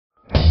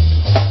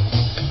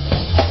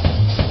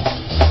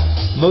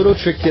Moto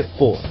Trick Tip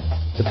 4,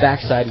 the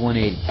Backside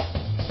 180.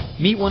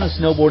 Meet one of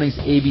snowboarding's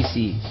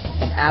ABCs,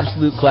 an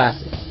absolute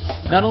classic.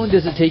 Not only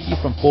does it take you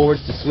from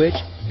forwards to switch,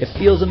 it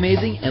feels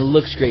amazing and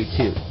looks great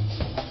too.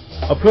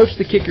 Approach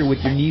the kicker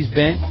with your knees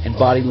bent and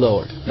body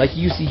lowered, like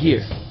you see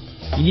here.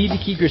 You need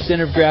to keep your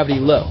center of gravity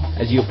low.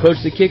 As you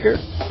approach the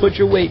kicker, put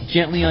your weight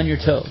gently on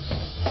your toes.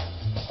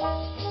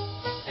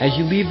 As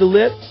you leave the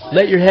lip,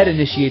 let your head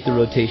initiate the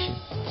rotation.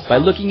 By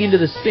looking into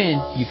the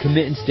spin, you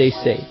commit and stay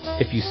safe.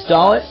 If you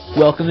stall it,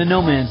 welcome to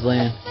no man's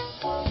land.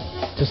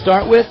 To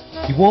start with,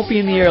 you won't be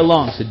in the air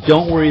long, so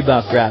don't worry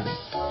about grabbing.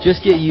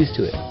 Just get used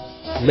to it.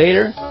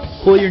 Later,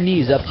 pull your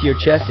knees up to your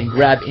chest and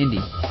grab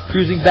Indy,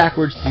 cruising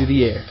backwards through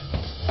the air.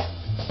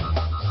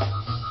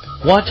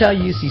 Watch how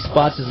Jussi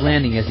spots his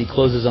landing as he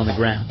closes on the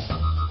ground.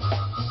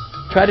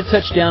 Try to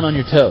touch down on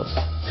your toes,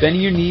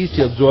 bending your knees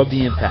to absorb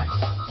the impact.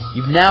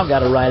 You've now got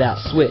to ride out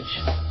switch.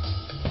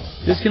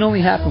 This can only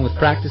happen with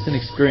practice and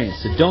experience,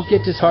 so don't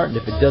get disheartened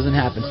if it doesn't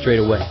happen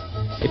straight away.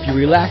 If you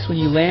relax when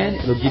you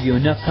land, it'll give you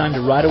enough time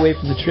to ride away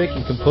from the trick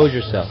and compose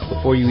yourself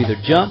before you either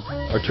jump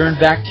or turn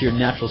back to your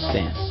natural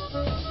stance.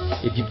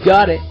 If you've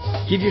got it,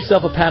 give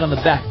yourself a pat on the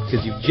back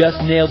because you've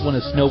just nailed one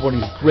of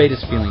snowboarding's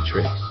greatest feeling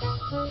tricks.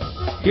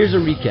 Here's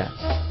a recap.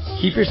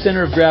 Keep your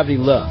center of gravity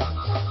low.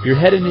 Your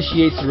head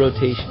initiates the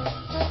rotation.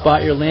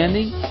 Spot your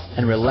landing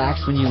and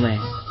relax when you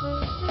land.